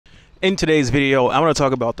In today's video, I want to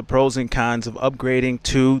talk about the pros and cons of upgrading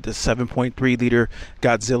to the 7.3 liter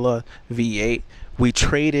Godzilla V8. We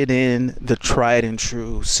traded in the tried and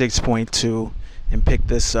true 6.2 and picked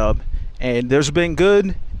this up, and there's been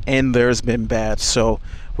good and there's been bad. So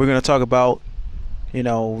we're going to talk about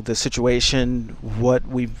the situation, what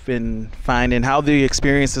we've been finding, how the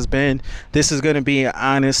experience has been. This is going to be an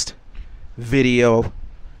honest video.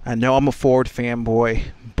 I know I'm a Ford fanboy,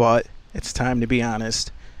 but it's time to be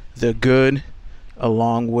honest. The good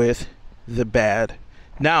along with the bad.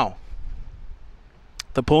 Now,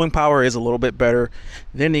 the pulling power is a little bit better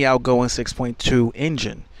than the outgoing 6.2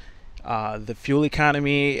 engine. The fuel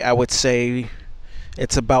economy, I would say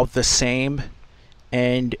it's about the same,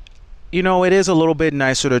 and it is a little bit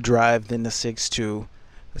nicer to drive than the 6.2.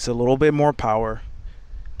 It's a little bit more power,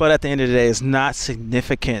 but at the end of the day, it's not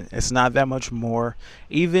significant. It's not that much more,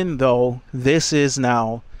 even though this is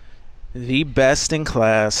now the best in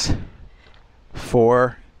class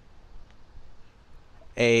for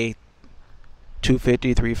a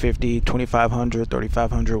 250, 350, 2500,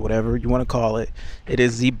 3500, whatever you want to call it. It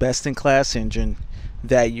is the best in class engine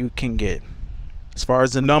that you can get as far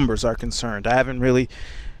as the numbers are concerned. I haven't really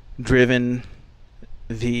driven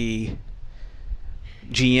the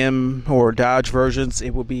GM or Dodge versions.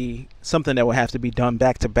 It will be something that will have to be done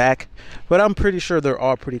back to back, but I'm pretty sure they're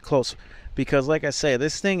all pretty close. Because like I say,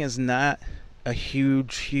 this thing is not a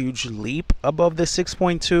huge leap above the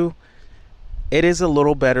 6.2. It is a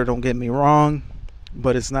little better, don't get me wrong,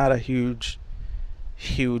 but it's not a huge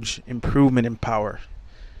improvement in power.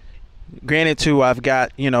 Granted too, I've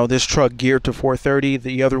got this truck geared to 430.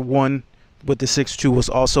 The other one with the 6.2 was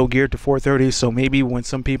also geared to 430. So maybe when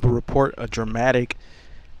some people report a dramatic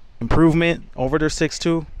improvement over their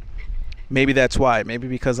 6.2, maybe that's why. Maybe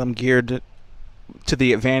because I'm geared to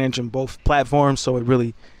the advantage in both platforms, so it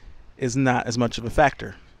really is not as much of a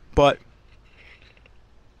factor. But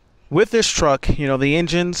with this truck, the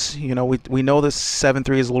engines, we know this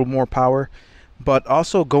 7.3 is a little more power, but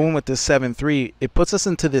also going with this 7.3, it puts us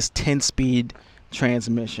into this 10-speed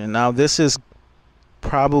transmission. Now this is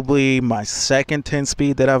probably my second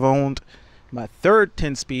 10-speed that I've owned. My third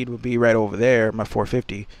 10-speed would be right over there, my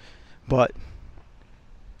 450. But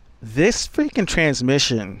this freaking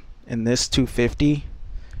transmission in this 250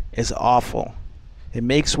 is awful. It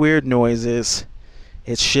makes weird noises.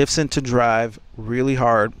 It shifts into drive really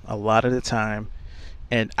hard a lot of the time,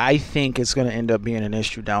 and I think it's going to end up being an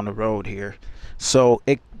issue down the road here. So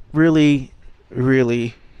it really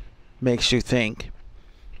makes you think,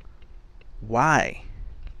 why?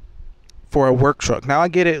 For a work truck. Now I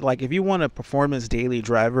get it, like if you want a performance daily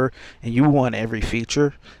driver and you want every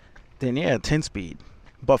feature, then yeah, 10 speed.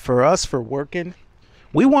 But for us, for working,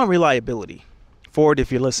 we want reliability. Ford,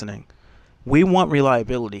 if you're listening, we want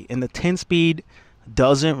reliability, and the 10-speed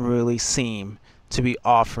doesn't really seem to be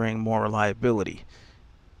offering more reliability.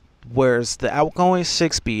 Whereas the outgoing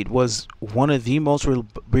 6-speed was one of the most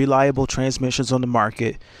reliable transmissions on the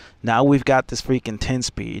market. Now we've got this freaking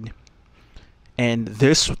 10-speed, and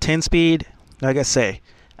this 10-speed, like I say,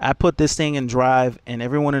 I put this thing in drive, and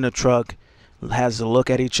everyone in the truck has to look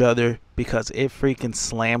at each other because it freaking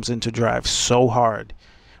slams into drive so hard,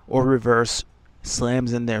 or reverse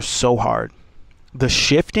slams in there so hard. The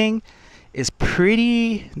shifting is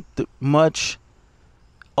pretty much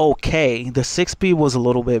okay. The 6-speed was a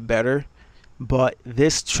little bit better, but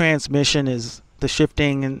this transmission is the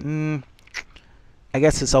shifting, and I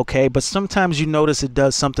guess it's okay, but sometimes you notice it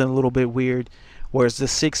does something a little bit weird, whereas the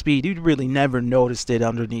 6-speed, you really never noticed it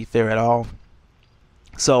underneath there at all.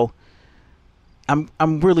 So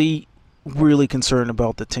I'm really concerned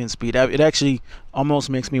about the 10-speed. It actually almost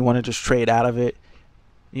makes me want to just trade out of it.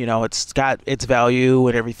 It's got its value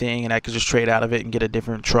and everything, and I could just trade out of it and get a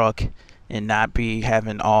different truck and not be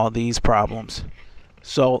having all these problems.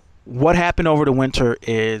 So what happened over the winter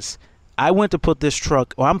is I went to put this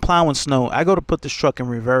truck, I'm plowing snow. I go to put this truck in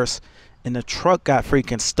reverse, and the truck got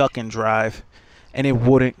freaking stuck in drive, and it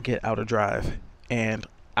wouldn't get out of drive. And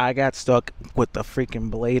I got stuck with the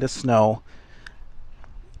freaking blade of snow,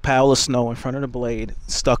 pile of snow in front of the blade,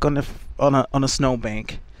 stuck on a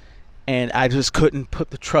snowbank, and I just couldn't put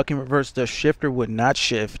the truck in reverse. The shifter would not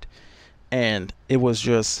shift, and it was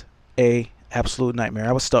just a absolute nightmare.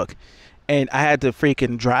 I was stuck, and I had to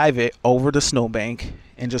freaking drive it over the snowbank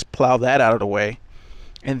and just plow that out of the way.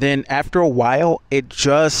 And then after a while, I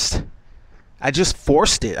just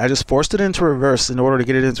forced it. I just forced it into reverse in order to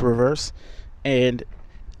get it into reverse, and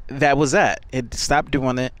that was that. It stopped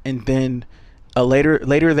doing it, and then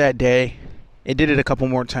later that day, it did it a couple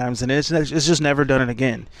more times, and it's just never done it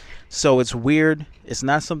again. So it's weird. It's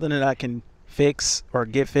not something that I can fix or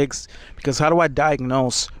get fixed, because how do I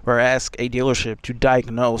diagnose or ask a dealership to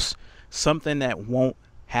diagnose something that won't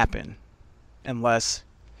happen unless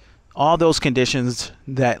all those conditions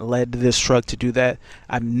that led to this truck to do that?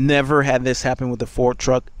 I've never had this happen with a Ford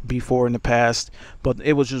truck before in the past, but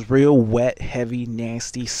it was just real wet, heavy,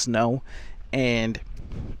 nasty snow, and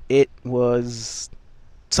it was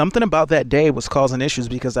something about that day was causing issues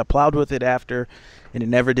because I plowed with it after and it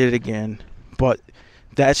never did it again. But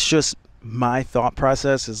that's just my thought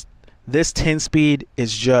process. Is this 10-speed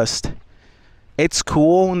is just, it's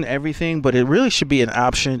cool and everything, but it really should be an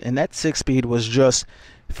option. And that 6-speed was just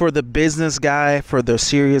for the business guy, for the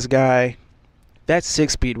serious guy. That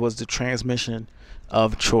 6-speed was the transmission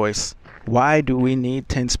of choice. Why do we need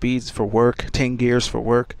 10 speeds for work, 10 gears for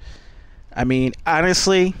work? I mean,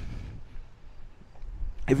 honestly,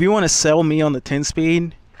 if you want to sell me on the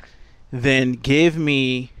 10-speed, then give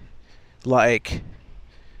me like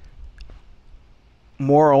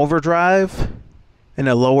more overdrive and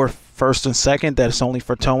a lower first and second that's only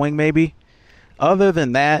for towing maybe. Other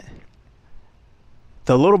than that,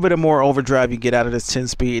 the little bit of more overdrive you get out of this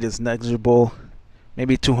 10-speed is negligible.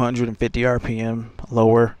 Maybe 250 RPM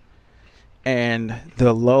lower. And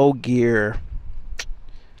the low gear,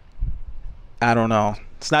 I don't know.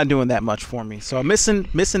 It's not doing that much for me. So I'm missing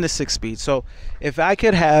the 6-speed. So if I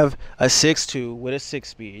could have a 6.2 with a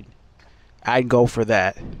 6-speed, I'd go for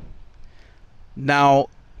that. Now,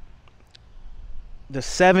 the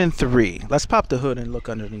 7.3, let's pop the hood and look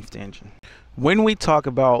underneath the engine. When we talk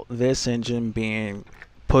about this engine being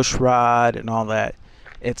push rod and all that,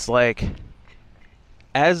 it's like,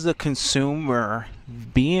 as the consumer,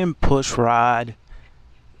 being push rod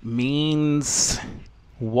means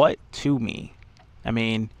what to me? I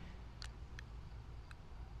mean,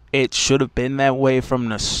 it should have been that way from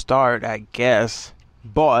the start, I guess,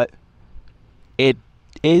 but it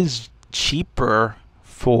is cheaper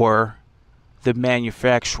for the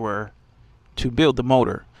manufacturer to build the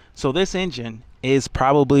motor. So this engine is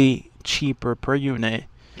probably cheaper per unit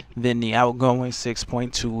than the outgoing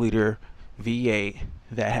 6.2 liter V8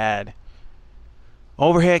 that had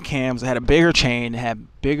overhead cams, it had a bigger chain, it had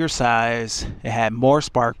bigger size, it had more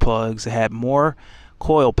spark plugs, it had more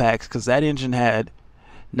coil packs, because that engine had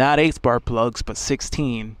not 8 spark plugs but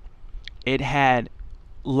 16. It had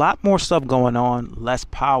a lot more stuff going on, less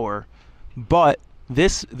power. But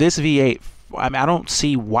this V8, I mean, I don't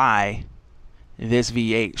see why this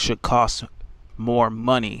V8 should cost more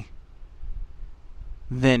money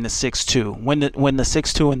than the 6.2. When the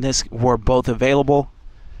 6.2 and this were both available,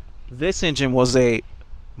 this engine was a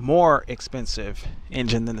more expensive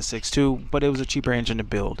engine than the 6.2, but it was a cheaper engine to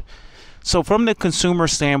build. So from the consumer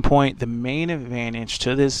standpoint, the main advantage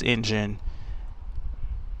to this engine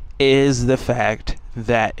is the fact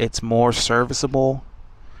that it's more serviceable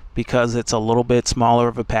because it's a little bit smaller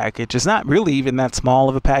of a package. It's not really even that small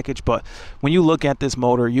of a package, but when you look at this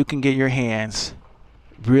motor, you can get your hands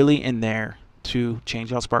really in there to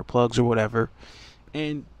change out spark plugs or whatever.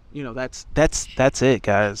 And you know, that's it,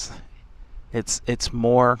 guys. It's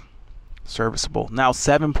more serviceable. Now,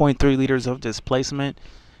 7.3 liters of displacement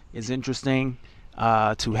is interesting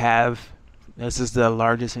to have. This is the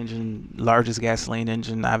largest gasoline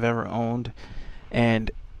engine I've ever owned,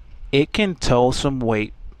 and it can tow some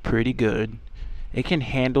weight pretty good. It can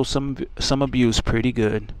handle some abuse pretty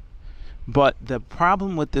good. But the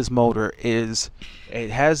problem with this motor is it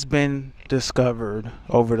has been discovered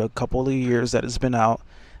over the couple of years that it's been out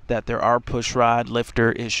that there are push rod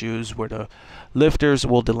lifter issues where the lifters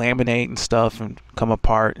will delaminate and stuff and come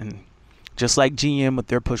apart. And just like GM with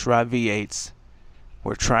their push rod V8s,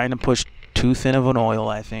 we're trying to push too thin of an oil,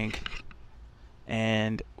 I think,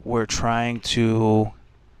 and we're trying to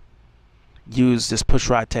use this push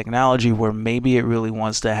rod technology where maybe it really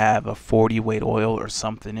wants to have a 40 weight oil or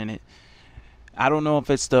something in it. I don't know if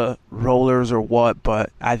it's the rollers or what,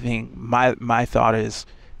 but I think my thought is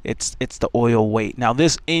it's the oil weight. Now,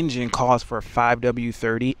 this engine calls for a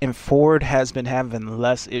 5W30, and Ford has been having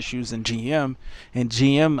less issues than GM. And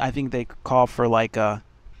GM, I think they call for like a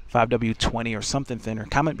 5W20 or something thinner.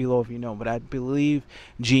 Comment below if you know, but I believe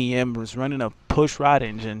GM was running a push rod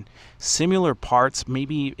engine, similar parts,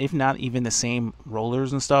 maybe if not even the same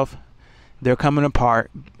rollers and stuff. They're coming apart,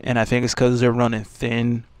 and I think it's because they're running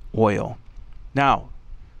thin oil. Now,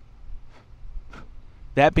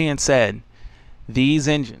 that being said, these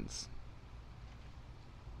engines,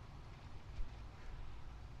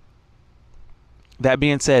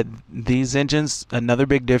 another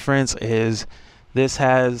big difference is this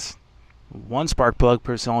has 1 spark plug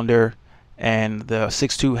per cylinder, and the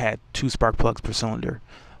 6.2 had 2 spark plugs per cylinder.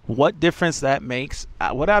 What difference that makes,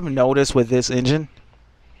 what I've noticed with this engine,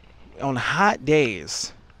 on hot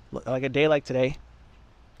days, like a day like today,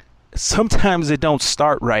 sometimes it don't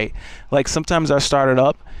start right. Like sometimes I start it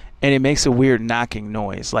up and it makes a weird knocking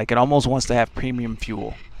noise. Like it almost wants to have premium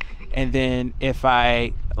fuel. And then if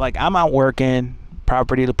I'm out working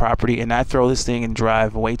property to property and I throw this thing and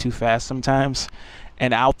drive way too fast sometimes,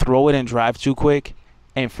 and I'll throw it and drive too quick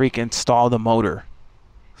and freaking stall the motor.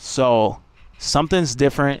 So something's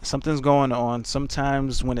different, something's going on.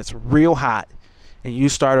 Sometimes when it's real hot and you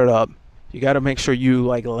start it up, you got to make sure you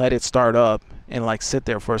like let it start up and like sit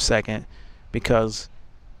there for a second, because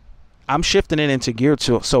I'm shifting it into gear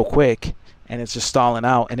so quick and it's just stalling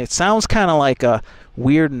out, and it sounds kind of like a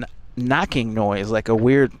weird knocking noise, like a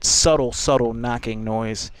weird subtle knocking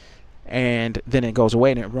noise, and then it goes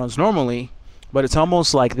away and it runs normally. But it's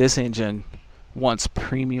almost like this engine wants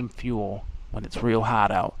premium fuel when it's real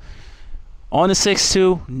hot out. On the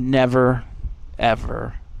 6.2, never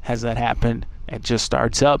ever has that happened. It just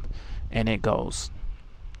starts up and it goes.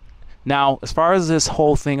 Now, as far as this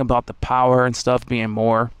whole thing about the power and stuff being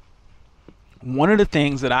more, one of the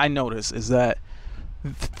things that I noticed is that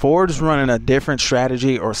Ford's running a different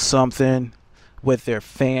strategy or something with their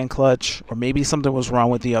fan clutch, or maybe something was wrong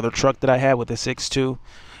with the other truck that I had with the 6.2,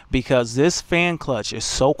 because this fan clutch is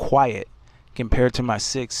so quiet compared to my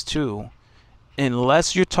 6.2,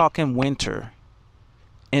 unless you're talking winter.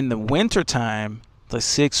 In the winter time, the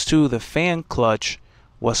 6.2, the fan clutch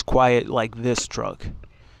was quiet like this truck.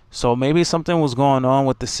 So maybe something was going on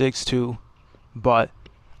with the 6.2, but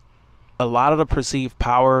a lot of the perceived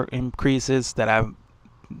power increases that I've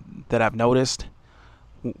noticed,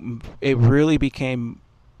 it really became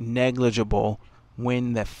negligible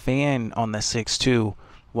when the fan on the 6.2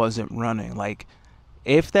 wasn't running. Like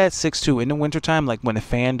if that 6.2 in the wintertime, like when the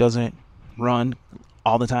fan doesn't run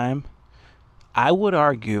all the time, I would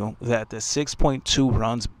argue that the 6.2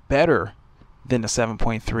 runs better than the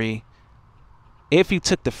 7.3 if you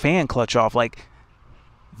took the fan clutch off. Like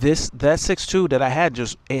that 6.2 that I had,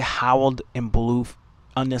 just it howled and blew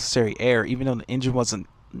unnecessary air, even though the engine wasn't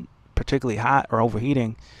particularly hot or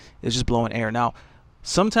overheating. It's just blowing air. Now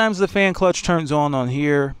sometimes the fan clutch turns on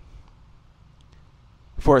here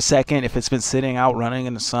for a second if it's been sitting out running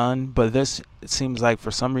in the sun, but this, it seems like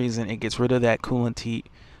for some reason it gets rid of that coolant heat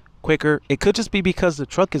quicker. It could just be because the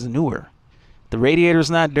truck is newer, the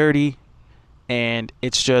radiator's not dirty, and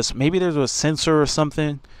it's just maybe there's a sensor or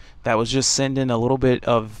something that was just sending a little bit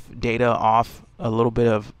of data off, a little bit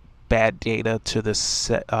of bad data to the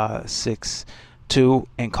 6.2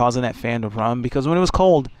 and causing that fan to run, because when it was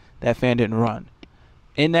cold that fan didn't run.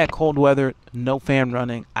 In that cold weather, no fan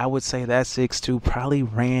running, I would say that 6.2 probably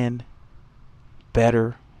ran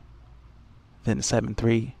better than the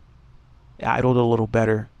 7.3. It idled a little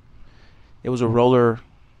better. It was a roller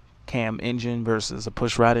cam engine versus a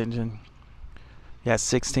push rod engine. You had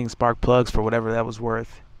 16 spark plugs for whatever that was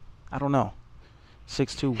worth. I don't know. The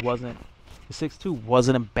 6.2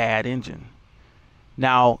 wasn't a bad engine.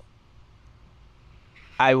 Now,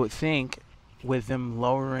 I would think with them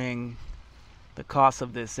lowering the cost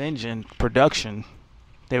of this engine production,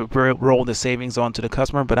 they would roll the savings onto the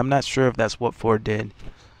customer, but I'm not sure if that's what Ford did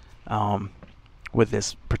with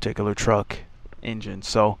this particular truck engine.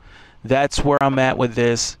 So that's where I'm at with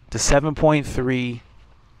this. The 7.3,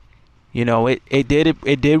 you know, it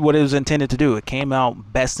did what it was intended to do. It came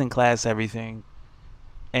out best in class everything,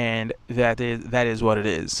 and that is what it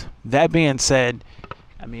is. That being said,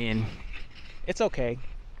 I mean, it's okay.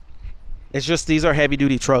 It's just these are heavy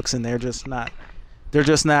duty trucks, and they're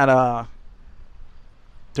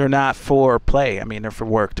not for play. I mean, they're for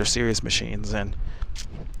work. They're serious machines, and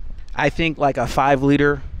I think like a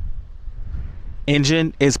 5-liter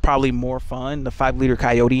engine is probably more fun. The 5-liter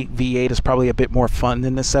Coyote V8 is probably a bit more fun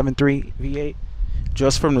than the 7.3 V8,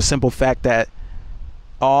 just from the simple fact that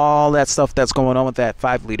all that stuff that's going on with that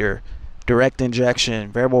 5-liter, direct injection,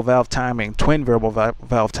 variable valve timing, twin variable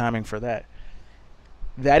valve timing for that.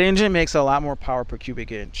 That engine makes a lot more power per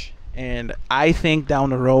cubic inch. And I think down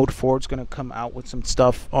the road, Ford's going to come out with some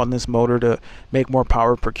stuff on this motor to make more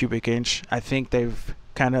power per cubic inch. I think they've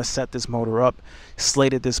kind of set this motor up,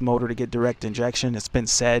 slated this motor to get direct injection. It's been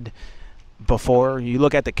said before. You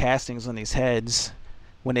look at the castings on these heads.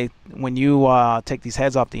 When you take these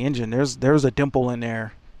heads off the engine, there's a dimple in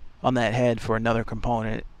there on that head for another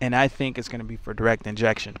component, and I think it's going to be for direct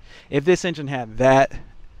injection. If this engine had that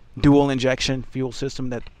dual injection fuel system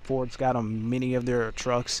that Ford's got on many of their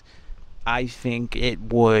trucks, I think it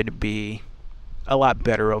would be a lot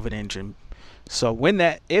better of an engine. So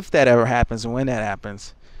if that ever happens, and when that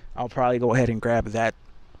happens, I'll probably go ahead and grab that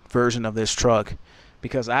version of this truck,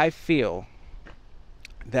 because I feel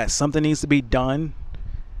that something needs to be done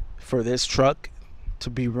for this truck to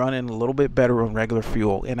be running a little bit better on regular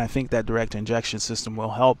fuel. And I think that direct injection system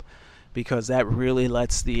will help, because that really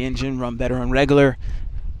lets the engine run better on regular,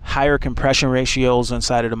 higher compression ratios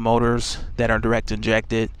inside of the motors that are direct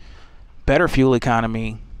injected, better fuel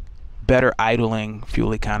economy, better idling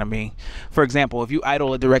fuel economy. For example, if you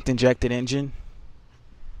idle a direct injected engine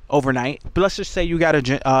overnight, but let's just say you got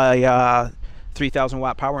a 3,000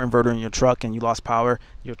 watt power inverter in your truck and you lost power,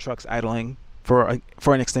 your truck's idling for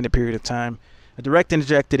an extended period of time. A direct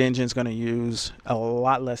injected engine is going to use a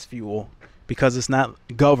lot less fuel because it's not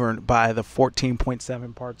governed by the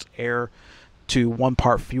 14.7 parts air to 1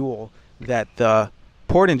 part fuel that the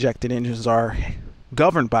port injected engines are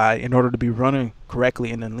governed by in order to be running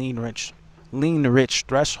correctly in the lean rich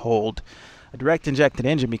threshold. A direct injected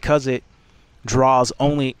engine, because it draws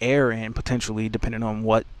only air in, potentially, depending on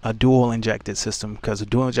what a dual injected system, because a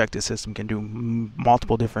dual injected system can do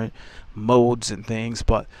multiple different modes and things,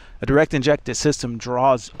 but a direct injected system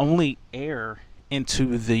draws only air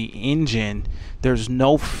into the engine. There's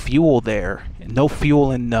no fuel there, no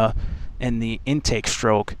fuel in the intake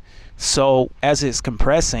stroke. So as it's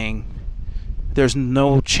compressing, there's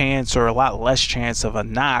no chance, or a lot less chance, of a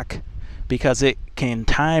knock, because it can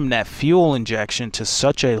time that fuel injection to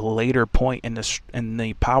such a later point in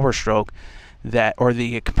the power stroke, that, or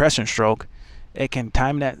the compression stroke. It can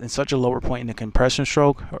time that in such a lower point in the compression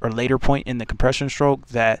stroke, or later point in the compression stroke,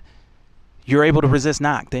 that you're able to resist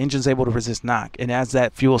knock. The engine's able to resist knock, and as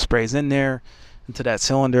that fuel sprays in there into that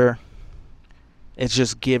cylinder, it's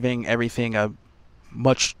just giving everything a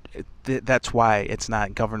much. That's why it's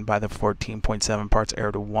not governed by the 14.7 parts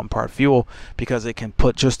air to 1 part fuel, because it can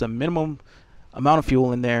put just a minimum amount of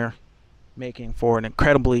fuel in there, making for an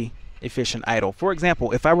incredibly efficient idle. For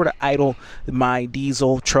example, if I were to idle my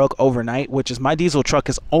diesel truck overnight, which is, my diesel truck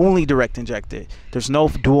is only direct injected, there's no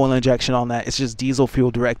dual injection on that, it's just diesel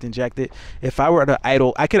fuel direct injected. If I were to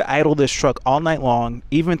idle, I could idle this truck all night long,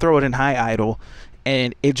 even throw it in high idle,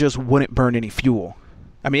 and it just wouldn't burn any fuel.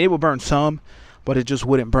 I mean, it would burn some, but it just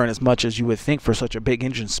wouldn't burn as much as you would think for such a big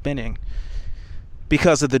engine spinning,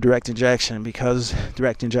 because of the direct injection, because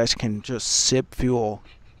direct injection can just sip fuel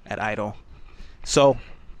at idle. So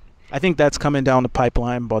I think that's coming down the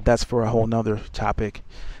pipeline, but that's for a whole nother topic.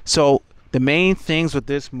 So the main things with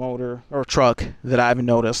this motor or truck that I've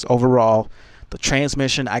noticed overall, the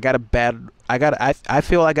transmission, I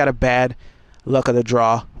feel I got a bad luck of the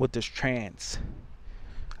draw with this trans.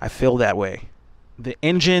 I feel that way. The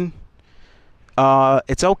engine,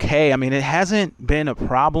 it's okay. I mean, it hasn't been a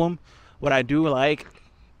problem. What I do like,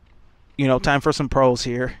 time for some pros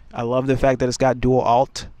here. I love the fact that it's got dual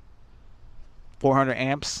alt, 400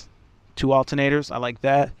 amps, 2 alternators. I like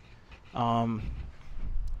that.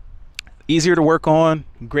 Easier to work on,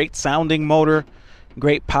 great sounding motor,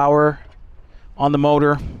 great power on the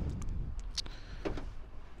motor.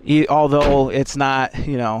 Although it's not,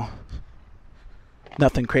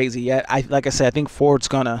 nothing crazy yet. Like I said, I think Ford's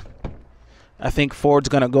gonna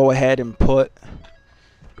go ahead and put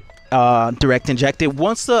direct injected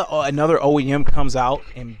once another OEM comes out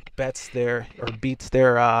and beats their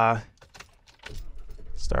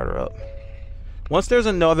starter up. Once there's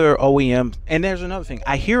another OEM, and there's another thing,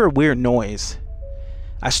 I hear a weird noise.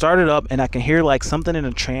 I started up and I can hear like something in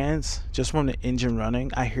the trans just from the engine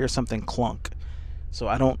running. I hear something clunk, so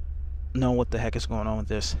I don't know what the heck is going on with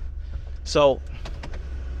this. So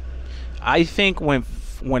I think when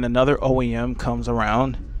another OEM comes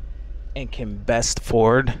around and can best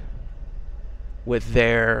Ford with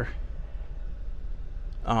their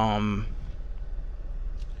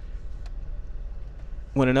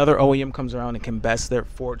when another OEM comes around and can best their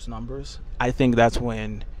Ford's numbers, I think that's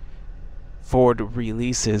when Ford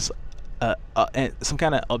releases some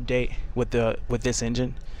kind of update with this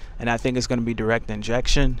engine, and I think it's going to be direct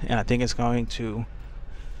injection, and I think it's going to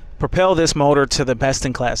propel this motor to the best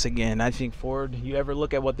in class again. I think Ford, you ever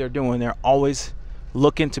look at what they're doing, they're always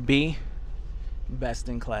looking to be best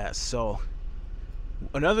in class. So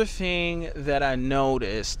another thing that I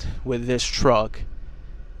noticed with this truck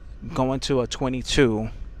going to a 22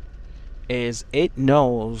 is it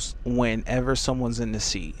knows whenever someone's in the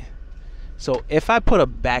seat. So if I put a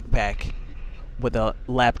backpack with a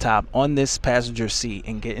laptop on this passenger seat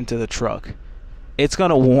and get into the truck, it's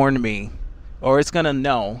gonna warn me, or it's gonna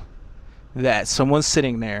know that someone's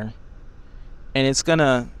sitting there, and it's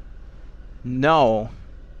gonna know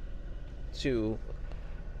to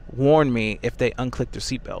warn me if they unclick their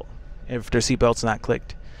seatbelt, if their seatbelt's not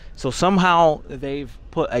clicked. So somehow they've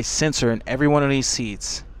put a sensor in every one of these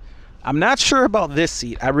seats. I'm not sure about this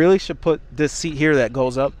seat. I really should put this seat here that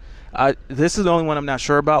goes up. This is the only one I'm not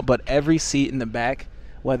sure about, but every seat in the back,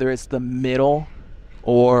 whether it's the middle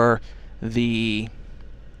or the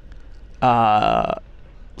uh,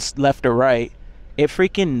 left or right, it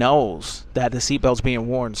freaking knows that the seatbelt's being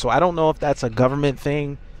worn. So I don't know if that's a government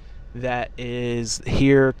thing that is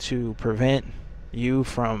here to prevent you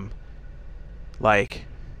from like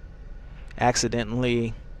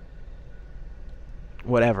accidentally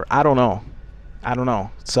whatever. I don't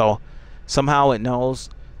know. So somehow it knows.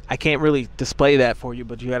 I can't really display that for you,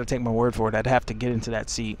 but you got to take my word for it. I'd have to get into that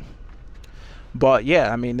seat. But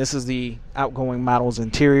yeah, I mean, this is the outgoing model's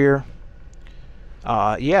interior.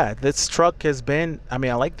 Yeah, this truck has been, I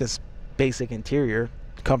mean, I like this basic interior.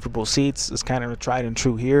 Comfortable seats is kind of tried and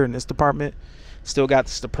true here in this department. Still got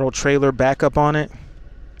the Pro trailer backup on it.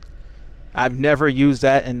 I've never used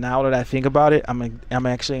that, and now that I think about it, I'm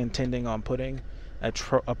actually intending on putting a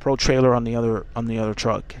Pro trailer on the other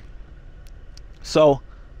truck. So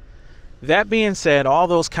that being said, all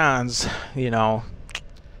those cons, you know,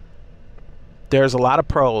 there's a lot of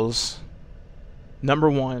pros. Number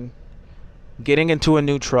one, getting into a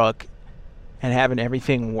new truck and having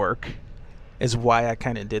everything work is why I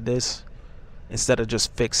kind of did this, instead of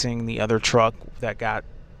just fixing the other truck that got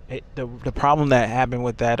it. The problem that happened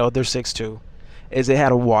with that other 6.2 is it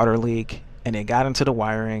had a water leak, and it got into the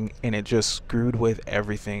wiring, and it just screwed with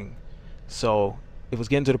everything. So it was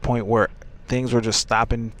getting to the point where things were just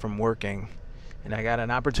stopping from working, and I got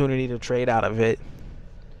an opportunity to trade out of it.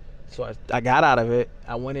 So I got out of it.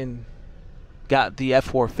 I went and got the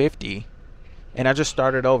F450, and I just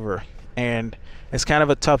started over. And it's kind of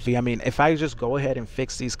a toughie. I mean, if I just go ahead and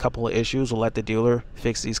fix these couple of issues, or let the dealer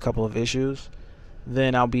fix these couple of issues,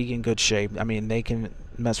 then I'll be in good shape. I mean, they can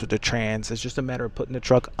mess with the trans. It's just a matter of putting the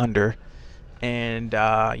truck under. And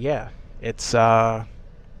yeah, it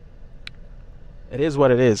is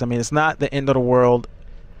what it is. I mean, it's not the end of the world,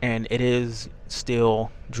 and it is still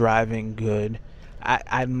driving good.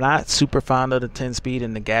 I'm not super fond of the 10-speed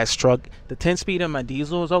in the gas truck. The 10-speed in my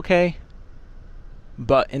diesel is okay,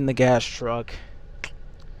 but in the gas truck,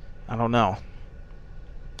 I don't know.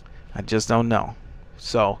 I just don't know.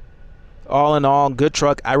 So all in all, good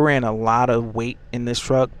truck. I ran a lot of weight in this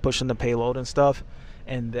truck, pushing the payload and stuff,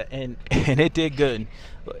 and it did good.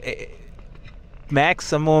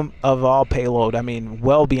 Maximum of all payload. I mean,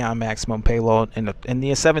 well beyond maximum payload. In the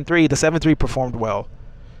 7.3, the 7.3 performed well.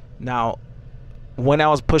 Now, when I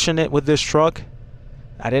was pushing it with this truck,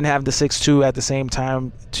 I didn't have the 6.2 at the same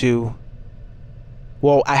time to.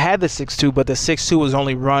 Well, I had the 6.2, but the 6.2 was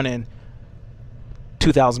only running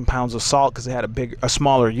 2,000 pounds of salt because it had a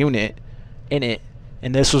smaller unit in it,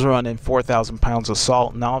 and this was running 4,000 pounds of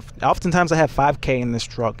salt. Now, oftentimes I have 5K in this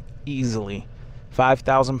truck easily,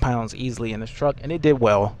 5,000 pounds easily in this truck, and it did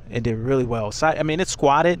well. It did really well. So, I mean, it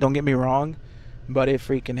squatted, don't get me wrong, but it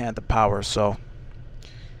freaking had the power. So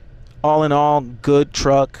all in all, good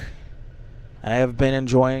truck. I have been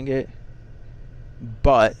enjoying it,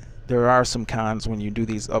 but there are some cons when you do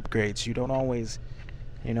these upgrades. You don't always,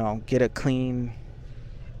 you know, get a clean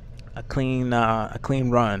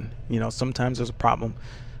run. You know, sometimes there's a problem.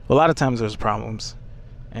 A lot of times there's problems,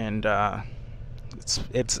 and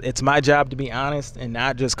it's my job to be honest and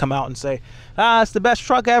not just come out and say, it's the best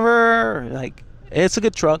truck ever. Like, it's a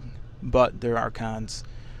good truck, but there are cons.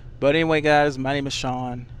 But anyway, guys, my name is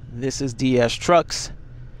Sean. This is DS Trucks.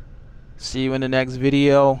 See you in the next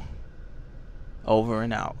video. Over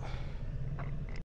and out.